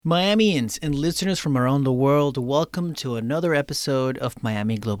Miamians and listeners from around the world, welcome to another episode of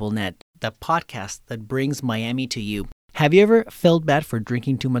Miami Global Net, the podcast that brings Miami to you. Have you ever felt bad for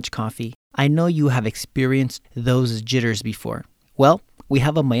drinking too much coffee? I know you have experienced those jitters before. Well, we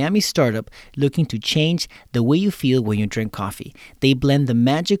have a Miami startup looking to change the way you feel when you drink coffee. They blend the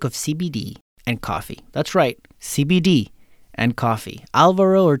magic of CBD and coffee. That's right, CBD and coffee.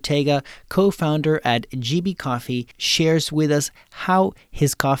 Alvaro Ortega, co-founder at GB Coffee, shares with us how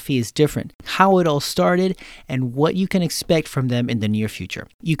his coffee is different, how it all started, and what you can expect from them in the near future.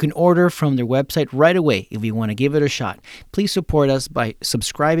 You can order from their website right away if you want to give it a shot. Please support us by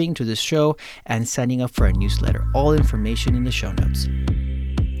subscribing to this show and signing up for our newsletter. All information in the show notes.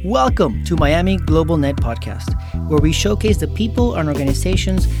 Welcome to Miami Global Net Podcast, where we showcase the people and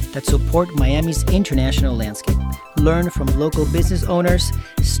organizations that support Miami's international landscape. Learn from local business owners,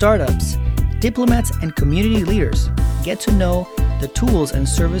 startups, diplomats, and community leaders. Get to know the tools and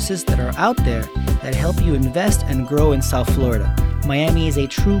services that are out there that help you invest and grow in South Florida. Miami is a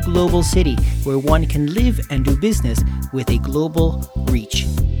true global city where one can live and do business with a global reach.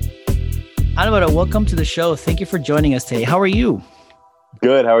 Alvaro, welcome to the show. Thank you for joining us today. How are you?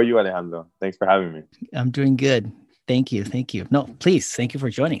 Good. How are you, Alejandro? Thanks for having me. I'm doing good. Thank you. No, please. Thank you for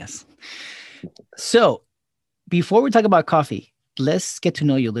joining us. So before we talk about coffee, let's get to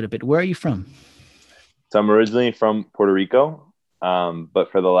know you a little bit. Where are you from? So I'm originally from Puerto Rico,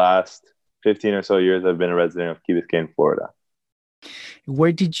 but for the last 15 or so years, I've been a resident of Key Biscayne, Florida.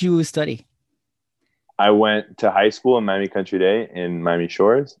 Where did you study? I went to high school in Miami Country Day in Miami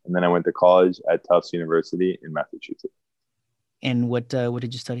Shores, and then I went to college at Tufts University in Massachusetts. And what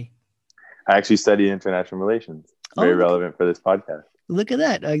did you study? I actually studied international relations. Very relevant for this podcast. Look at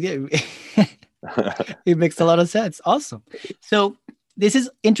that. It makes a lot of sense. Awesome. So this is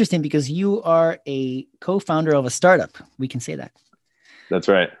interesting because you are a co-founder of a startup. We can say that. That's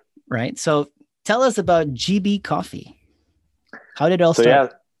right. Right. So tell us about GB Coffee. How did it all start? Yeah,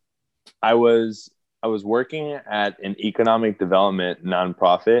 I was working at an economic development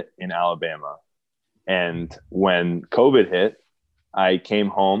nonprofit in Alabama. And when COVID hit, I came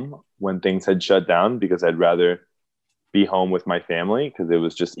home when things had shut down because I'd rather be home with my family because it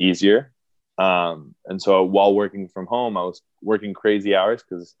was just easier. And so while working from home, I was working crazy hours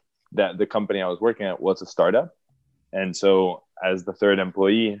because the company I was working at was a startup. And so as the third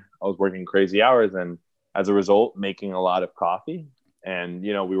employee, I was working crazy hours and as a result, making a lot of coffee. And,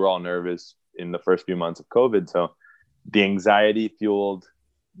 you know, we were all nervous in the first few months of COVID. So the anxiety fueled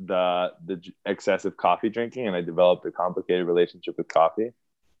the excessive coffee drinking, and I developed a complicated relationship with coffee.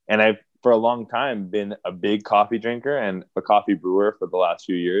 And I've for a long time been a big coffee drinker and a coffee brewer for the last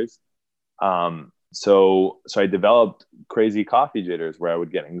few years. So I developed crazy coffee jitters where I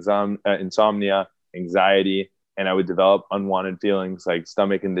would get insomnia, anxiety, and I would develop unwanted feelings like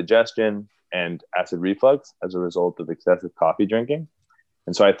stomach indigestion and acid reflux as a result of excessive coffee drinking.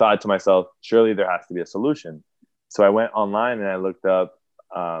 And so I thought to myself, surely there has to be a solution. So I went online and I looked up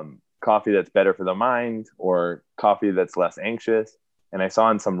coffee that's better for the mind or coffee that's less anxious. And I saw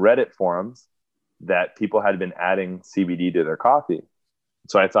in some Reddit forums that people had been adding CBD to their coffee.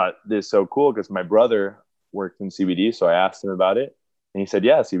 So I thought this is so cool because my brother worked in CBD. So I asked him about it and he said,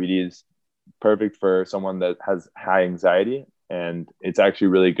 yeah, CBD is perfect for someone that has high anxiety and it's actually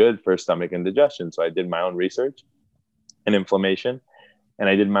really good for stomach indigestion. So I did my own research and inflammation and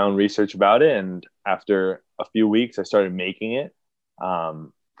I did my own research about it. And after a few weeks, I started making it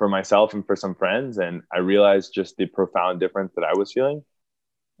for myself and for some friends. And I realized just the profound difference that I was feeling.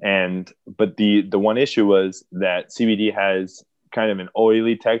 But the one issue was that CBD has kind of an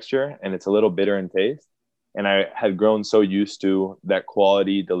oily texture and it's a little bitter in taste. And I had grown so used to that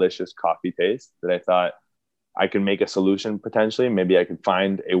quality, delicious coffee taste that I thought I could make a solution potentially. Maybe I could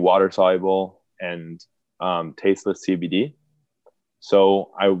find a water soluble and tasteless CBD.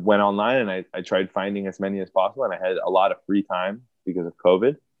 So I went online and I tried finding as many as possible. And I had a lot of free time because of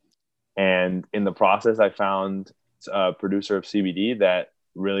COVID. And in the process, I found a producer of CBD that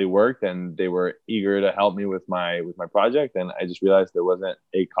really worked and they were eager to help me with my project. And I just realized there wasn't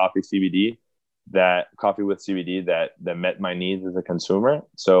a coffee with CBD that met my needs as a consumer.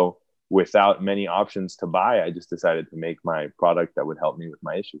 So without many options to buy, I just decided to make my product that would help me with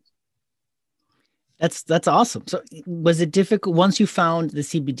my issues. That's awesome. So was it difficult once you found the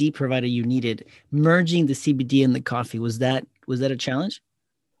CBD provider you needed, merging the CBD and the coffee? Was that a challenge?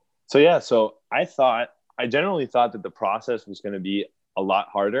 So I generally thought that the process was going to be a lot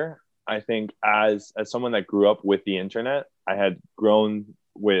harder. I think as someone that grew up with the internet, I had grown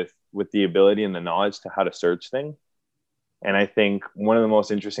with the ability and the knowledge to how to search things. And I think one of the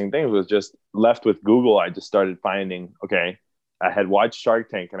most interesting things was just left with Google. I just started finding, okay, I had watched Shark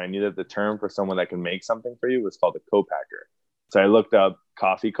Tank, and I knew that the term for someone that can make something for you was called a co-packer. So I looked up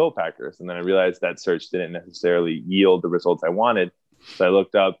coffee co-packers, and then I realized that search didn't necessarily yield the results I wanted. So I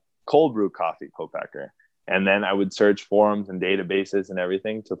looked up cold brew coffee co-packer, and then I would search forums and databases and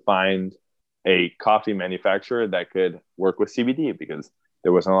everything to find a coffee manufacturer that could work with CBD, because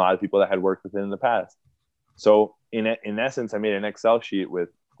there wasn't a lot of people that had worked with it in the past. So in essence, I made an Excel sheet with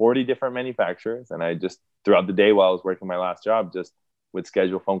 40 different manufacturers, and I just, throughout the day while I was working my last job, just would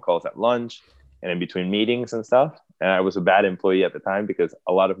schedule phone calls at lunch and in between meetings and stuff. And I was a bad employee at the time because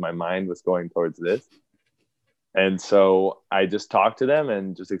a lot of my mind was going towards this. And so I just talked to them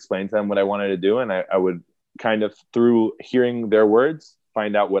and just explained to them what I wanted to do. And I would kind of, through hearing their words,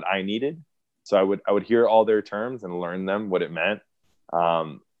 find out what I needed. So I would hear all their terms and learn them, what it meant,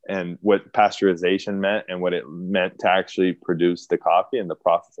 and what pasteurization meant, and what it meant to actually produce the coffee, and the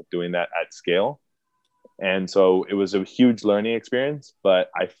process of doing that at scale. And so it was a huge learning experience, but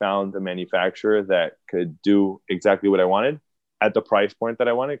I found a manufacturer that could do exactly what I wanted at the price point that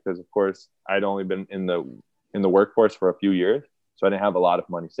I wanted. Because of course I'd only been in the workforce for a few years, so I didn't have a lot of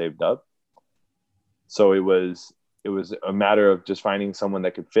money saved up. So it was a matter of just finding someone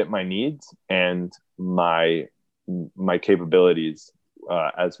that could fit my needs and my capabilities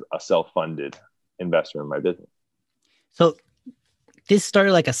as a self-funded investor in my business. So this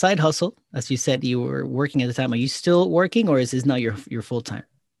started like a side hustle. As you said, you were working at the time. Are you still working, or is this now your full time?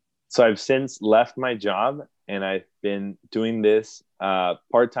 So I've since left my job, and I've been doing this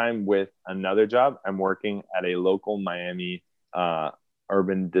part-time with another job. I'm working at a local Miami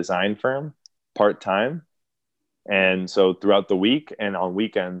urban design firm part-time. And so throughout the week and on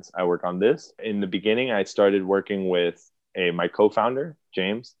weekends, I work on this. In the beginning, I started working with my co-founder,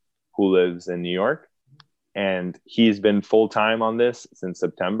 James, who lives in New York. And he's been full-time on this since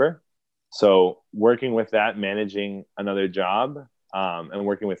September. So working with that, managing another job, and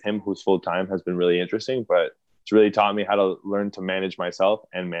working with him who's full-time has been really interesting, but it's really taught me how to learn to manage myself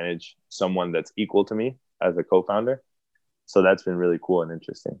and manage someone that's equal to me as a co-founder. So that's been really cool and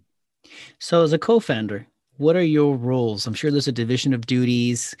interesting. So as a co-founder, what are your roles? I'm sure there's a division of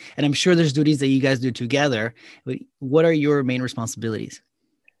duties, and I'm sure there's duties that you guys do together. But what are your main responsibilities?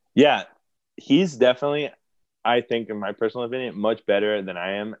 Yeah, he's definitely, I think, in my personal opinion, much better than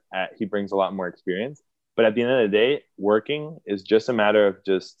I am. He brings a lot more experience. But at the end of the day, working is just a matter of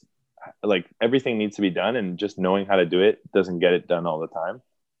just like everything needs to be done, and just knowing how to do it doesn't get it done all the time.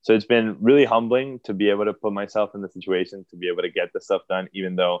 So it's been really humbling to be able to put myself in the situation to be able to get the stuff done,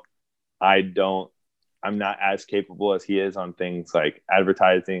 even though I'm not as capable as he is on things like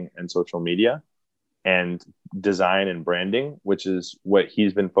advertising and social media and design and branding, which is what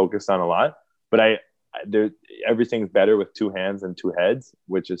he's been focused on a lot. But everything's better with two hands and two heads,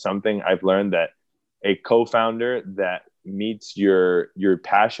 which is something I've learned, that a co-founder that meets your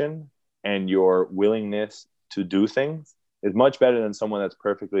passion and your willingness to do things is much better than someone that's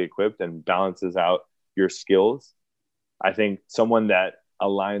perfectly equipped and balances out your skills. I think someone that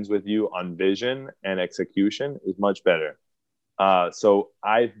aligns with you on vision and execution is much better. So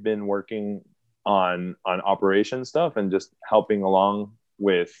I've been working on operation stuff and just helping along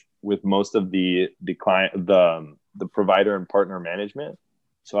with most of the client, the provider and partner management.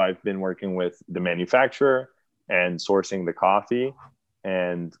 So I've been working with the manufacturer and sourcing the coffee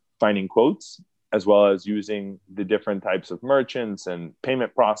and finding quotes, as well as using the different types of merchants and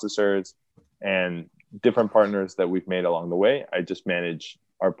payment processors and different partners that we've made along the way. I just manage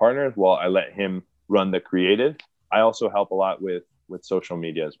our partners while I let him run the creative. I also help a lot with social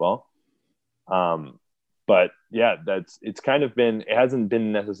media as well. But yeah, it hasn't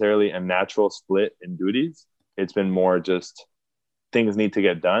been necessarily a natural split in duties. It's been more just things need to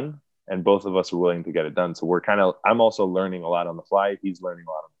get done, and both of us are willing to get it done. So I'm also learning a lot on the fly. He's learning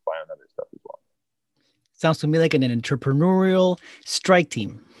a lot on the fly on other stuff as well. Sounds to me like an entrepreneurial strike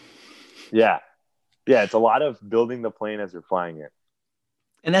team. Yeah. It's a lot of building the plane as you're flying it.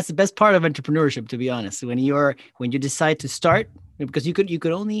 And that's the best part of entrepreneurship, to be honest. When you decide to start, because you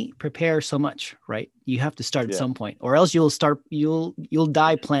could only prepare so much, right? You have to start at some point, or else you'll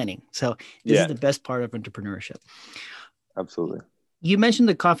die planning. So this is the best part of entrepreneurship. Absolutely. You mentioned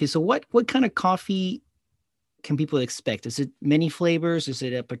the coffee. So what kind of coffee can people expect? Is it many flavors? Is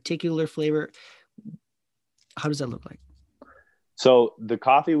it a particular flavor? How does that look like? So the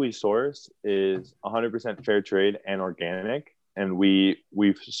coffee we source is 100% fair trade and organic. And we've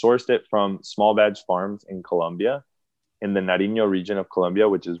sourced it from small batch farms in Colombia, in the Nariño region of Colombia,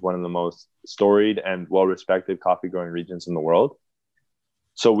 which is one of the most storied and well-respected coffee growing regions in the world.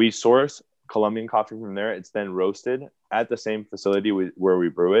 So we source Colombian coffee from there. It's then roasted at the same facility where we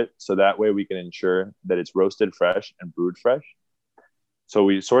brew it. So that way we can ensure that it's roasted fresh and brewed fresh. So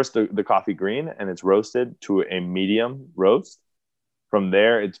we source the coffee green and it's roasted to a medium roast. From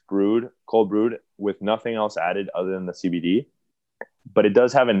there, it's brewed, cold brewed with nothing else added other than the CBD. But it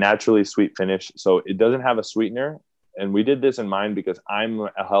does have a naturally sweet finish. So it doesn't have a sweetener. And we did this in mind because I'm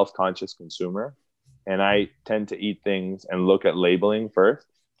a health conscious consumer and I tend to eat things and look at labeling first.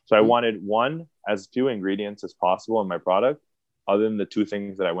 So I wanted one, as few ingredients as possible in my product, other than the two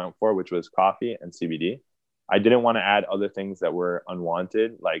things that I went for, which was coffee and CBD. I didn't want to add other things that were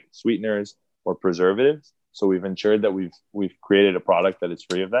unwanted, like sweeteners or preservatives. So we've ensured that we've created a product that is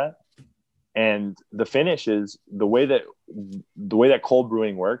free of that. And the finish is the way that cold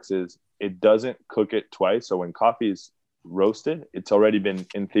brewing works is it doesn't cook it twice. So when coffee is roasted, it's already been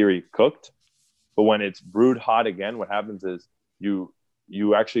in theory cooked. But when it's brewed hot again, what happens is you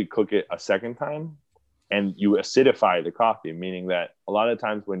actually cook it a second time and you acidify the coffee, meaning that a lot of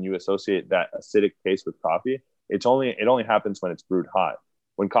times when you associate that acidic taste with coffee, it only happens when it's brewed hot.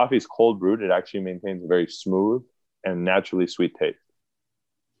 When coffee is cold brewed, it actually maintains a very smooth and naturally sweet taste.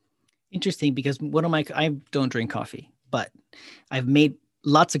 Interesting, because I don't drink coffee, but I've made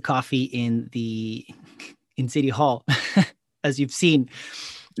lots of coffee in City Hall, as you've seen.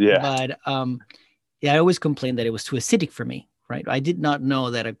 Yeah. But I always complained that it was too acidic for me, right? I did not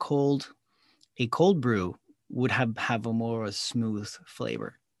know that a cold brew would have a more smooth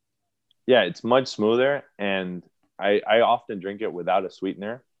flavor. Yeah, it's much smoother. And I often drink it without a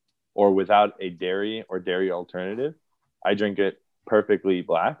sweetener or without a dairy or dairy alternative. I drink it perfectly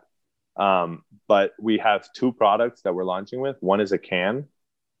black. But we have two products that we're launching with. One is a can.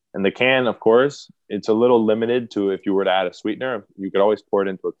 And the can, of course, it's a little limited to if you were to add a sweetener, you could always pour it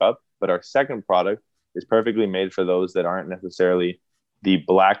into a cup. But our second product is perfectly made for those that aren't necessarily the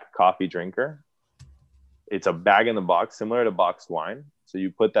black coffee drinker. It's a bag in the box, similar to boxed wine. So you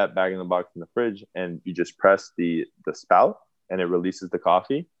put that bag in the box in the fridge and you just press the spout and it releases the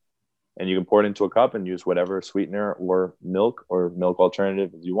coffee. And you can pour it into a cup and use whatever sweetener or milk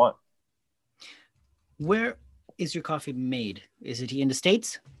alternative you want. Where is your coffee made? Is it in the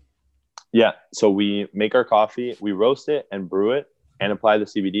States? Yeah. So we make our coffee, we roast it and brew it and apply the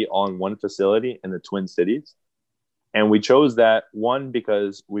CBD all in one facility in the Twin Cities. And we chose that one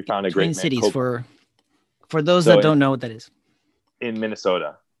because we found a great Twin Cities for those that don't know what that is. In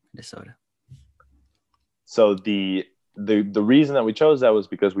Minnesota. Minnesota. So the reason that we chose that was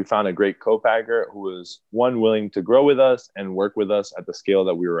because we found a great co-packer who was, one, willing to grow with us and work with us at the scale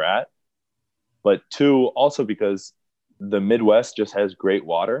that we were at. But two, also because the Midwest just has great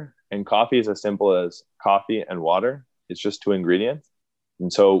water and coffee is as simple as coffee and water. It's just two ingredients.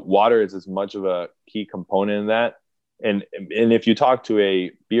 And so water is as much of a key component in that. And if you talk to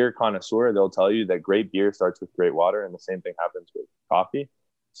a beer connoisseur, they'll tell you that great beer starts with great water and the same thing happens with coffee.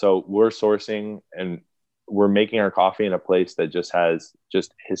 So we're sourcing and we're making our coffee in a place that just has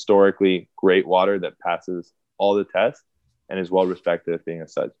just historically great water that passes all the tests and is well respected as being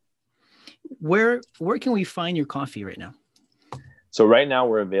as such. Where can we find your coffee right now? So right now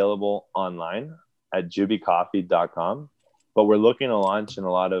we're available online at jubycoffee.com, but we're looking to launch in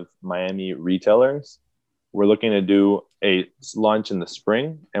a lot of Miami retailers. We're looking to do a launch in the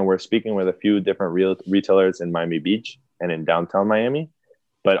spring, and we're speaking with a few different retailers in Miami Beach and in downtown Miami.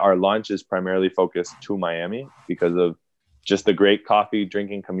 But our launch is primarily focused to Miami because of just the great coffee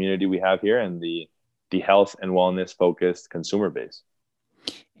drinking community we have here and the health and wellness focused consumer base.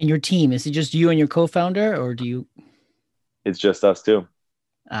 And your team, is it just you and your co-founder, or do you? It's just us too.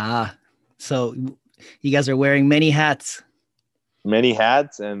 So you guys are wearing many hats. Many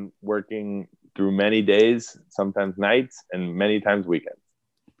hats and working through many days, sometimes nights, and many times weekends.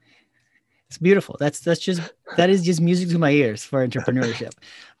 It's beautiful. That is just music to my ears for entrepreneurship.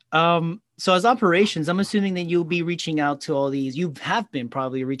 So as operations, I'm assuming that you'll be reaching out to all these. You have been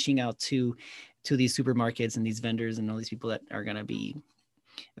probably reaching out to these supermarkets and these vendors and all these people that are going to be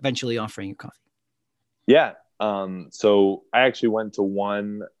eventually offering you coffee. Yeah. So I actually went to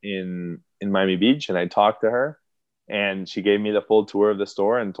one in Miami Beach and I talked to her and she gave me the full tour of the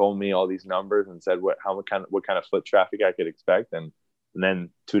store and told me all these numbers and said what kind of foot traffic I could expect. And then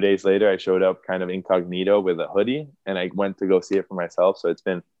 2 days later, I showed up kind of incognito with a hoodie and I went to go see it for myself. So it's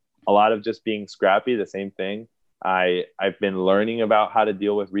been a lot of just being scrappy, the same thing. I've been learning about how to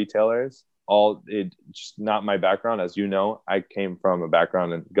deal with retailers. Just not my background. As you know, I came from a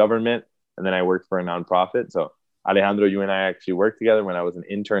background in government and then I worked for a nonprofit. So Alejandro, you and I actually worked together when I was an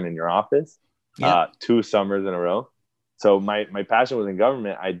intern in your office, 2 summers in a row. So my passion was in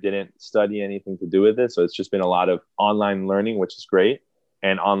government. I didn't study anything to do with it. So it's just been a lot of online learning, which is great,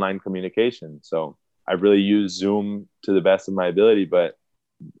 and online communication. So I've really used Zoom to the best of my ability, but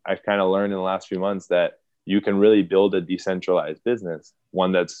I've kind of learned in the last few months that you can really build a decentralized business,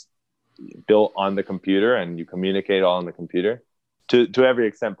 one that's built on the computer and you communicate all on the computer to every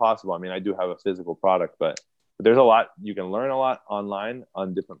extent possible. I mean, I do have a physical product, but there's a lot, you can learn a lot online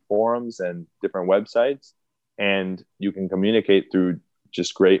on different forums and different websites, and you can communicate through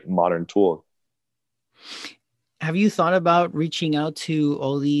just great modern tools. Have you thought about reaching out to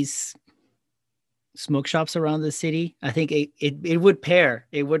all these smoke shops around the city? I think it would pair.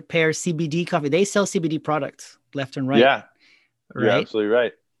 It would pair CBD coffee. They sell CBD products left and right. Yeah, right? You're absolutely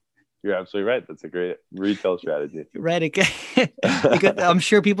right. You're absolutely right. That's a great retail strategy. Right. Because I'm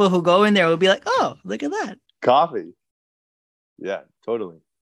sure people who go in there will be like, oh, look at that. Coffee. Yeah, totally.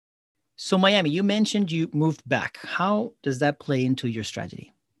 So Miami, you mentioned you moved back. How does that play into your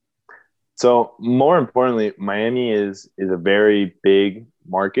strategy? So more importantly, Miami is a very big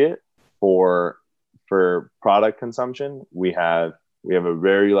market for product consumption. We have a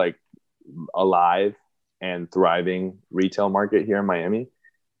very like alive and thriving retail market here in Miami.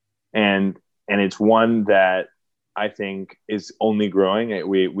 And it's one that I think is only growing.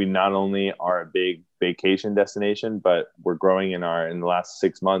 We not only are a big vacation destination, but we're growing in the last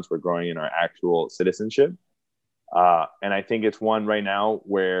 6 months, we're growing in our actual citizenship. And I think it's one right now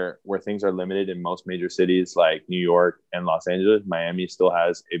where things are limited in most major cities like New York and Los Angeles. Miami still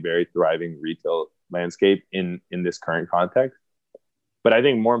has a very thriving retail landscape in this current context. But I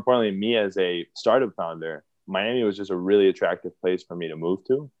think more importantly, me as a startup founder, Miami was just a really attractive place for me to move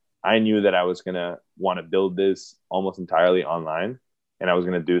to. I knew that I was going to want to build this almost entirely online, and I was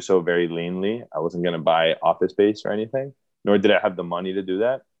going to do so very leanly. I wasn't going to buy office space or anything, nor did I have the money to do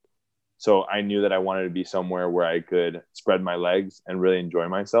that. So I knew that I wanted to be somewhere where I could spread my legs and really enjoy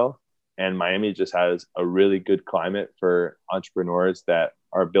myself. And Miami just has a really good climate for entrepreneurs that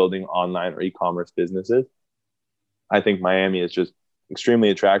are building online or e-commerce businesses. I think Miami is just extremely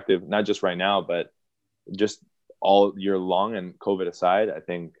attractive, not just right now, but just all year long. And COVID aside, I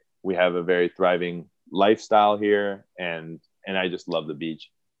think we have a very thriving lifestyle here, and I just love the beach.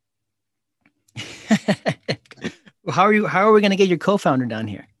 How are we going to get your co-founder down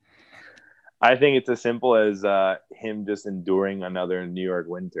here? I think it's as simple as him just enduring another New York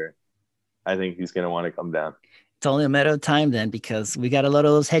winter. I think he's going to want to come down. It's only a matter of time then, because we got a lot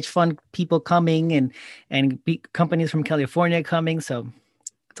of those hedge fund people coming and companies from California coming. So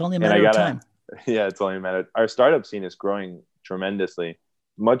it's only a matter of time. Yeah, it's only a matter. Our startup scene is growing tremendously,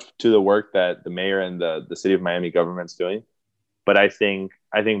 much to the work that the mayor and the city of Miami government's doing. But I think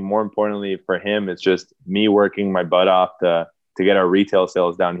more importantly for him, it's just me working my butt off to get our retail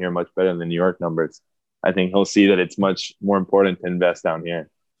sales down here much better than the New York numbers. I think he'll see that it's much more important to invest down here.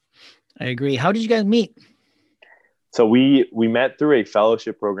 I agree. How did you guys meet? So we met through a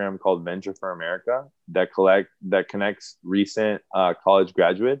fellowship program called Venture for America that connects recent college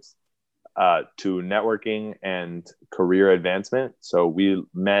graduates to networking and career advancement. So we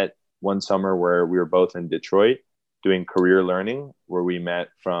met one summer where we were both in Detroit doing career learning, where we met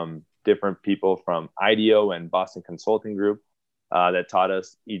from different people from IDEO and Boston Consulting Group that taught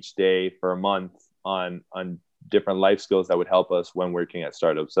us each day for a month on different life skills that would help us when working at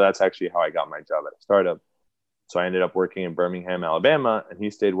startups. So that's actually how I got my job at a startup. So I ended up working in Birmingham, Alabama, and he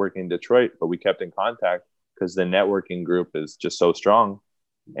stayed working in Detroit, but we kept in contact because the networking group is just so strong.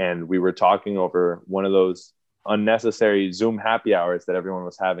 And we were talking over one of those unnecessary Zoom happy hours that everyone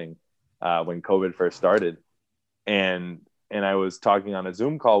was having when COVID first started. And I was talking on a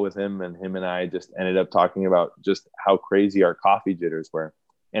Zoom call with him, and him and I just ended up talking about just how crazy our coffee jitters were.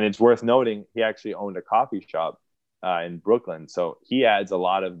 And it's worth noting, he actually owned a coffee shop in Brooklyn. So he adds a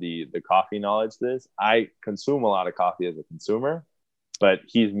lot of the coffee knowledge to this. I consume a lot of coffee as a consumer, but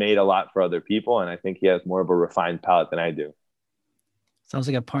he's made a lot for other people. And I think he has more of a refined palate than I do. Sounds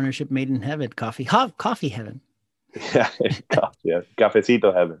like a partnership made in heaven. Coffee heaven. Yeah,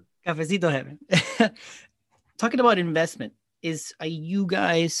 cafecito heaven. Cafecito heaven. Talking about investment, are you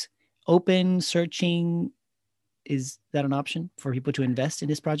guys open, searching? Is that an option for people to invest in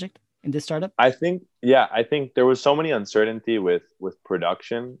this project, in this startup? I think there was so many uncertainty with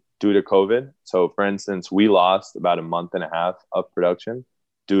production due to COVID. So for instance, we lost about a month and a half of production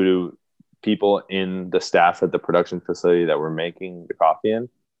due to people in the staff at the production facility that were making the coffee in.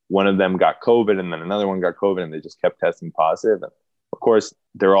 One of them got COVID, and then another one got COVID, and they just kept testing positive. And of course,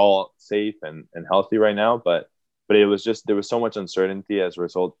 they're all safe and healthy right now, but it was just, there was so much uncertainty as a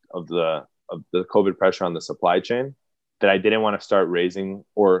result of the COVID pressure on the supply chain that I didn't want to start raising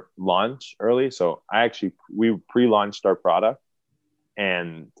or launch early. So we pre-launched our product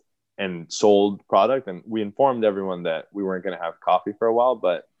and sold product, and we informed everyone that we weren't going to have coffee for a while,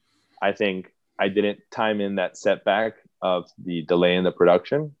 but I think I didn't time in that setback of the delay in the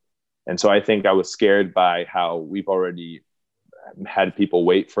production. And so I think I was scared by how we've already had people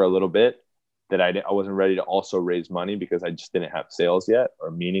wait for a little bit, that I wasn't ready to also raise money because I just didn't have sales yet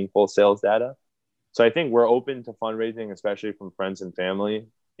or meaningful sales data. So I think we're open to fundraising, especially from friends and family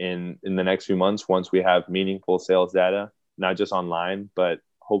in the next few months, once we have meaningful sales data, not just online, but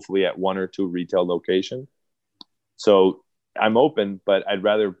hopefully at 1 or 2 retail locations. So I'm open, but I'd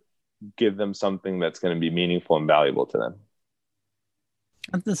rather give them something that's going to be meaningful and valuable to them.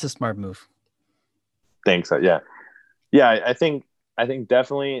 That's a smart move. Thanks. Yeah. I think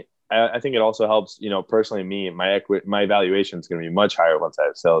definitely. I think it also helps, personally me, my valuation is going to be much higher once I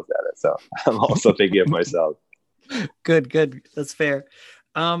have sales data. So I'm also thinking of myself. Good. That's fair.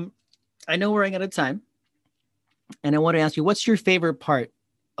 I know we're running out of time, and I want to ask you, what's your favorite part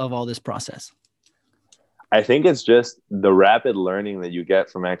of all this process? I think it's just the rapid learning that you get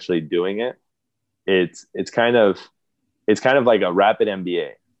from actually doing it. It's kind of like a rapid MBA.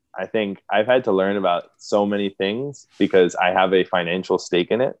 I think I've had to learn about so many things because I have a financial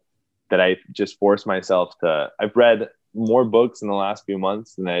stake in it, that I just forced myself to. I've read more books in the last few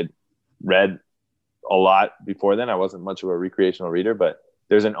months than I'd read a lot before then. I wasn't much of a recreational reader, but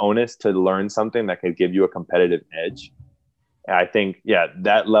there's an onus to learn something that could give you a competitive edge. And I think,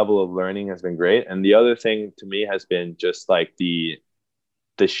 that level of learning has been great. And the other thing to me has been just like the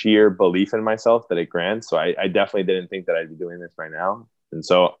sheer belief in myself that it grants. So I definitely didn't think that I'd be doing this right now. And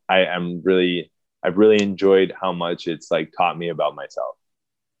so I've really enjoyed how much it's like taught me about myself.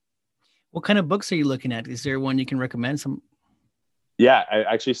 What kind of books are you looking at? Is there one you can recommend? Yeah, I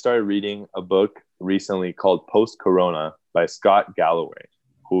actually started reading a book recently called Post-Corona by Scott Galloway,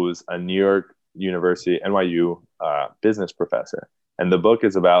 who's a New York University, NYU business professor. And the book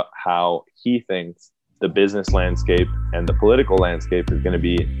is about how he thinks the business landscape and the political landscape is going to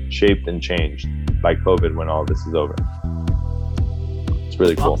be shaped and changed by COVID when all this is over. It's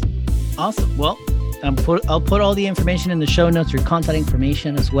really cool. Awesome. Well, I'll put all the information in the show notes, your contact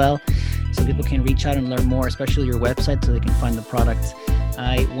information as well, so people can reach out and learn more, especially your website, so they can find the product.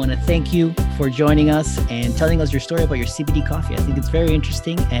 I want to thank you for joining us and telling us your story about your CBD coffee. I think it's very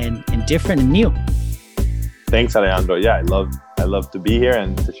interesting and different and new. Thanks, Alejandro. Yeah, I love to be here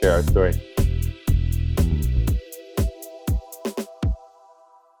and to share our story.